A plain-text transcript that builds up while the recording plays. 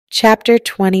Chapter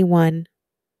 21.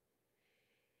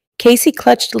 Kaci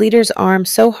clutched Leader's arm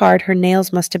so hard her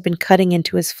nails must have been cutting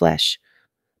into his flesh.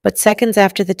 But seconds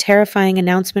after the terrifying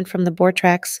announcement from the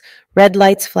Bortrax, red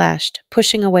lights flashed,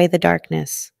 pushing away the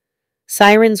darkness.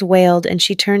 Sirens wailed, and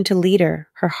she turned to Leader,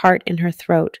 her heart in her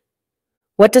throat.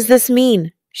 "What does this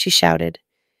mean?" she shouted.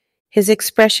 His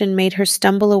expression made her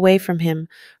stumble away from him,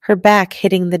 her back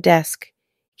hitting the desk.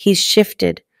 He's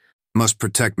shifted. "Must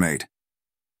protect, mate."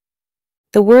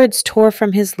 The words tore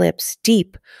from his lips,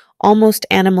 deep, almost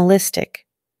animalistic.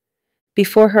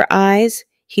 Before her eyes,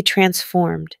 he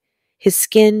transformed, his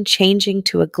skin changing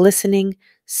to a glistening,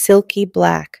 silky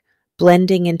black,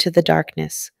 blending into the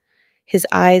darkness. His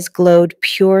eyes glowed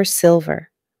pure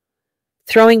silver.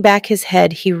 Throwing back his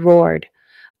head, he roared.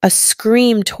 A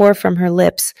scream tore from her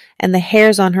lips, and the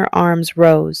hairs on her arms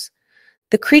rose.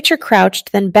 The creature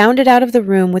crouched, then bounded out of the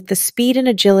room with the speed and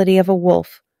agility of a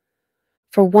wolf.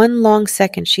 For one long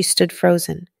second she stood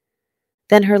frozen.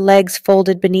 Then her legs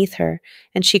folded beneath her,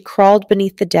 and she crawled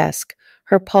beneath the desk,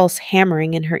 her pulse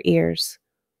hammering in her ears.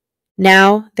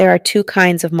 Now there are two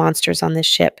kinds of monsters on this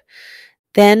ship.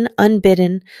 Then,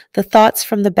 unbidden, the thoughts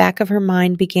from the back of her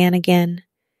mind began again.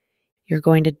 You're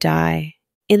going to die,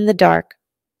 in the dark,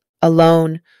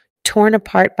 alone, torn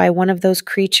apart by one of those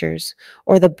creatures,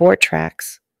 or the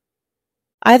Bortrax.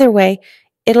 Either way,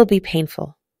 it'll be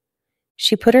painful.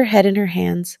 She put her head in her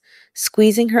hands,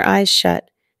 squeezing her eyes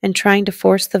shut and trying to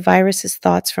force the virus's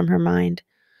thoughts from her mind.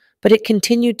 But it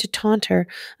continued to taunt her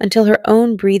until her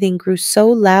own breathing grew so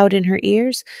loud in her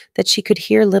ears that she could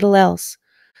hear little else.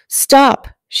 "Stop!"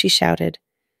 she shouted,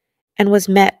 and was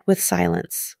met with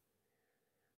silence.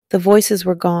 The voices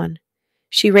were gone.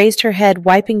 She raised her head,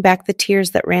 wiping back the tears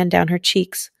that ran down her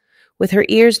cheeks. With her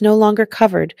ears no longer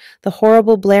covered, the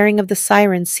horrible blaring of the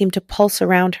sirens seemed to pulse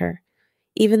around her.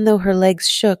 Even though her legs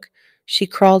shook, she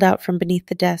crawled out from beneath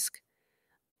the desk.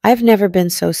 "I've never been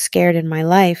so scared in my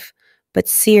life, but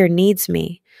Seer needs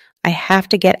me. I have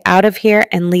to get out of here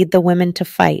and lead the women to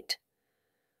fight."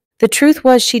 The truth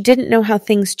was she didn't know how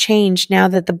things changed now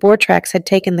that the Bortrax had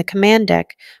taken the command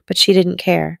deck, but she didn't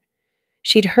care.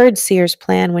 She'd heard Seer's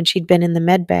plan when she'd been in the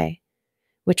medbay,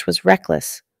 which was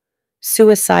reckless.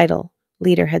 Suicidal,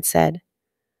 Leader had said.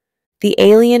 The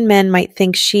alien men might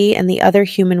think she and the other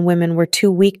human women were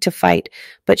too weak to fight,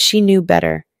 but she knew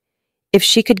better. If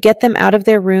she could get them out of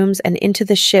their rooms and into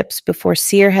the ships before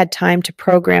Seer had time to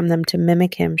program them to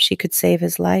mimic him, she could save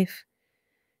his life.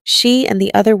 She and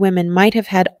the other women might have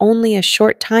had only a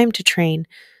short time to train,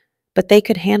 but they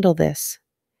could handle this.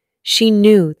 She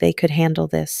knew they could handle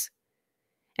this.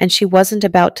 And she wasn't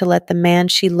about to let the man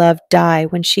she loved die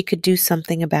when she could do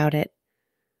something about it.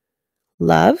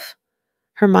 Love?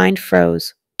 Her mind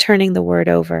froze, turning the word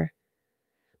over.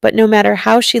 But no matter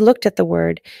how she looked at the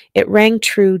word, it rang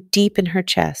true deep in her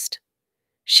chest.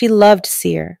 She loved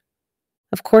Seer.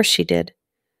 Of course she did.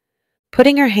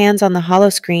 Putting her hands on the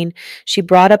holoscreen, she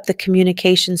brought up the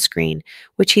communication screen,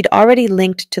 which he'd already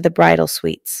linked to the bridal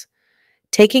suites.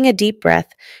 Taking a deep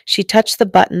breath, she touched the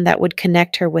button that would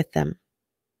connect her with them.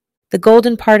 The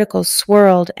golden particles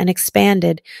swirled and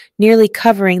expanded, nearly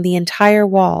covering the entire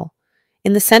wall.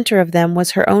 In the center of them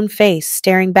was her own face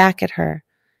staring back at her,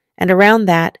 and around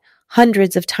that,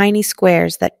 hundreds of tiny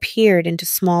squares that peered into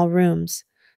small rooms.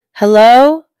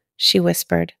 "Hello?" she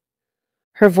whispered.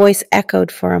 Her voice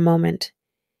echoed for a moment.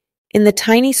 In the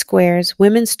tiny squares,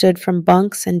 women stood from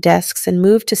bunks and desks and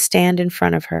moved to stand in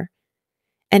front of her.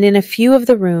 And in a few of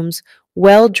the rooms,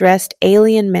 well-dressed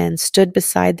alien men stood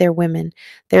beside their women,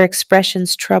 their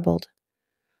expressions troubled.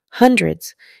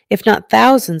 Hundreds, if not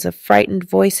thousands, of frightened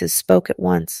voices spoke at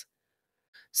once.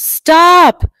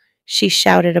 "Stop!" she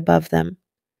shouted above them.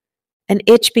 An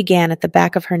itch began at the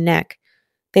back of her neck.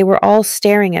 They were all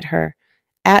staring at her.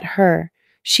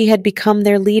 She had become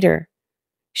their leader.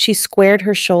 She squared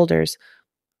her shoulders.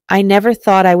 "I never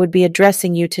thought I would be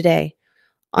addressing you today.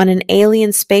 On an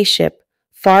alien spaceship,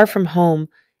 far from home,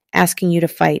 asking you to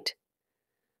fight.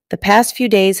 The past few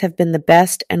days have been the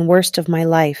best and worst of my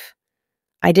life.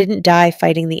 I didn't die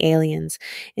fighting the aliens.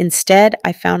 Instead,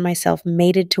 I found myself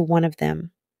mated to one of them."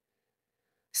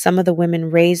 Some of the women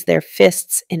raised their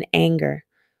fists in anger.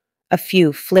 A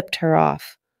few flipped her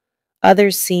off.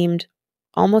 Others seemed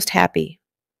almost happy.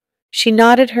 She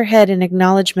nodded her head in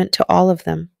acknowledgement to all of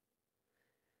them.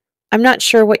 "I'm not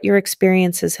sure what your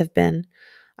experiences have been.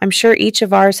 I'm sure each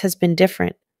of ours has been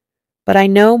different. But I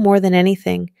know more than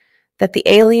anything that the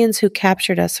aliens who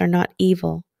captured us are not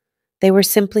evil. They were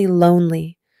simply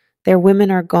lonely. Their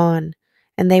women are gone,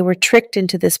 and they were tricked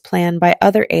into this plan by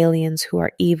other aliens who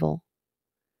are evil.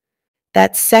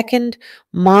 That second,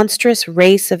 monstrous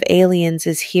race of aliens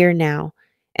is here now,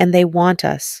 and they want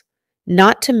us,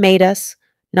 not to mate us,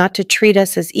 not to treat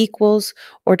us as equals,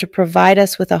 or to provide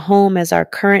us with a home as our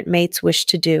current mates wish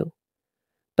to do,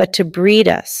 but to breed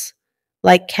us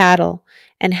like cattle,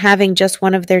 and having just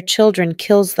one of their children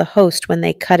kills the host when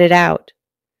they cut it out.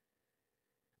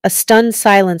 A stunned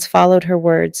silence followed her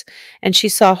words, and she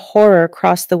saw horror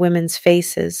cross the women's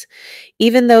faces.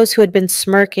 Even those who had been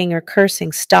smirking or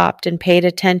cursing stopped and paid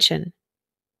attention.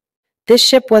 This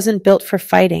ship wasn't built for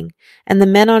fighting, and the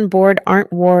men on board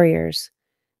aren't warriors.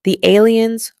 The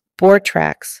aliens,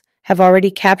 Bortrax, have already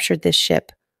captured this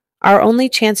ship. Our only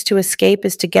chance to escape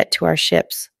is to get to our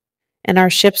ships, and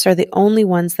our ships are the only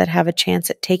ones that have a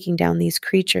chance at taking down these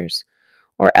creatures,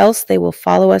 or else they will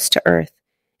follow us to Earth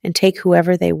and take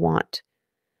whoever they want.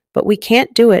 But we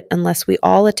can't do it unless we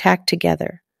all attack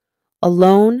together.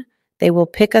 Alone, they will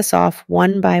pick us off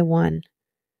one by one.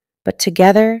 But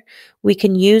together, we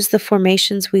can use the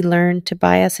formations we learned to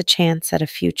buy us a chance at a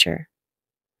future.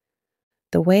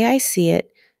 The way I see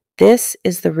it, this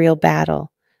is the real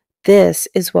battle. This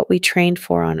is what we trained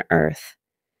for on Earth.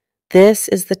 This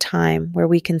is the time where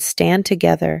we can stand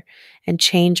together and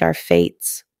change our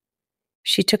fates.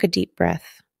 She took a deep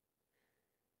breath.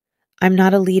 I'm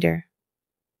not a leader.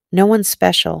 No one's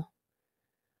special.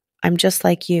 I'm just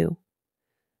like you.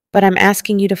 But I'm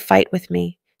asking you to fight with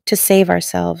me, to save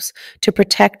ourselves, to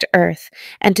protect Earth,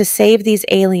 and to save these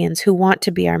aliens who want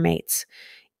to be our mates.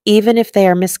 Even if they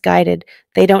are misguided,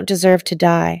 they don't deserve to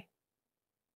die.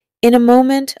 In a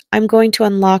moment, I'm going to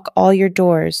unlock all your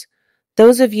doors.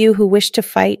 Those of you who wish to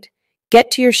fight, get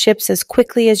to your ships as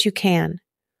quickly as you can.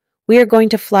 We are going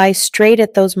to fly straight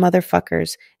at those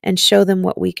motherfuckers and show them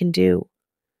what we can do.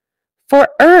 For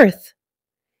Earth!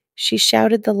 She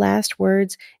shouted the last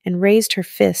words and raised her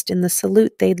fist in the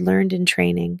salute they'd learned in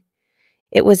training.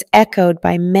 It was echoed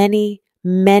by many,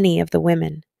 many of the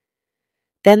women.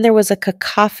 Then there was a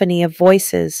cacophony of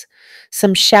voices,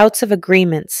 some shouts of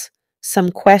agreements,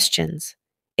 some questions.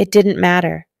 It didn't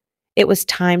matter. It was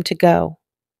time to go.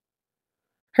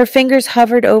 Her fingers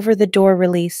hovered over the door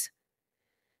release.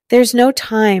 There's no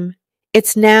time.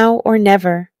 It's now or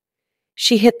never.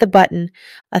 She hit the button.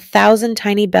 1,000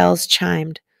 tiny bells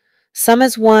chimed, some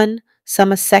as one,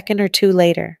 some a second or two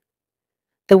later.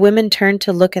 The women turned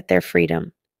to look at their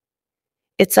freedom.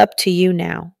 It's up to you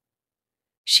now.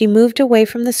 She moved away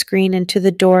from the screen and to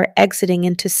the door exiting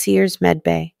into Sears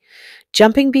medbay.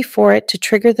 Jumping before it to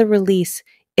trigger the release,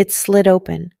 it slid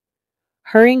open.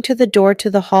 Hurrying to the door to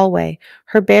the hallway,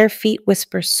 her bare feet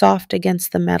whisper soft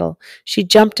against the metal. She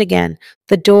jumped again.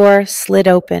 The door slid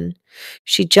open.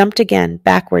 She jumped again,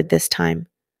 backward this time.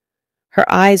 Her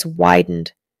eyes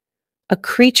widened. A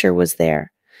creature was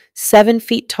there, 7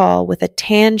 feet tall, with a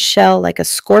tan shell like a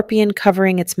scorpion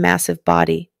covering its massive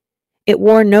body. It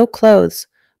wore no clothes,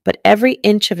 but every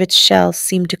inch of its shell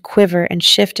seemed to quiver and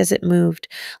shift as it moved,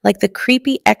 like the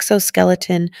creepy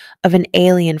exoskeleton of an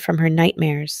alien from her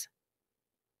nightmares.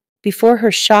 Before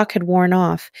her shock had worn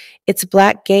off, its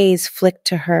black gaze flicked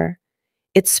to her.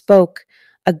 It spoke,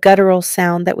 a guttural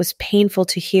sound that was painful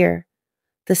to hear.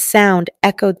 The sound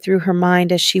echoed through her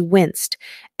mind as she winced,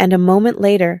 and a moment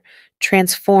later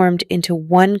transformed into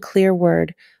one clear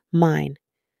word, mine.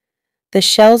 The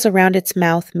shells around its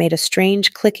mouth made a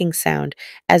strange clicking sound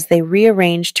as they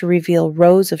rearranged to reveal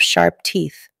rows of sharp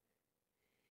teeth.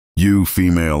 You,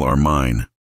 female, are mine.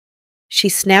 She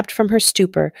snapped from her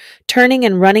stupor, turning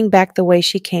and running back the way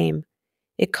she came.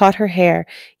 It caught her hair,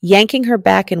 yanking her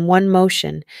back in one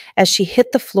motion as she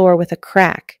hit the floor with a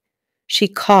crack. She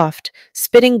coughed,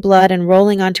 spitting blood and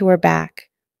rolling onto her back.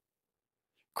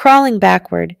 Crawling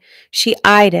backward, she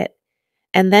eyed it,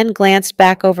 and then glanced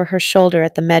back over her shoulder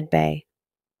at the medbay.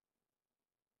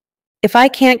 If I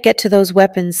can't get to those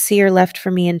weapons Seer left for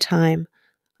me in time,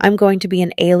 I'm going to be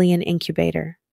an alien incubator.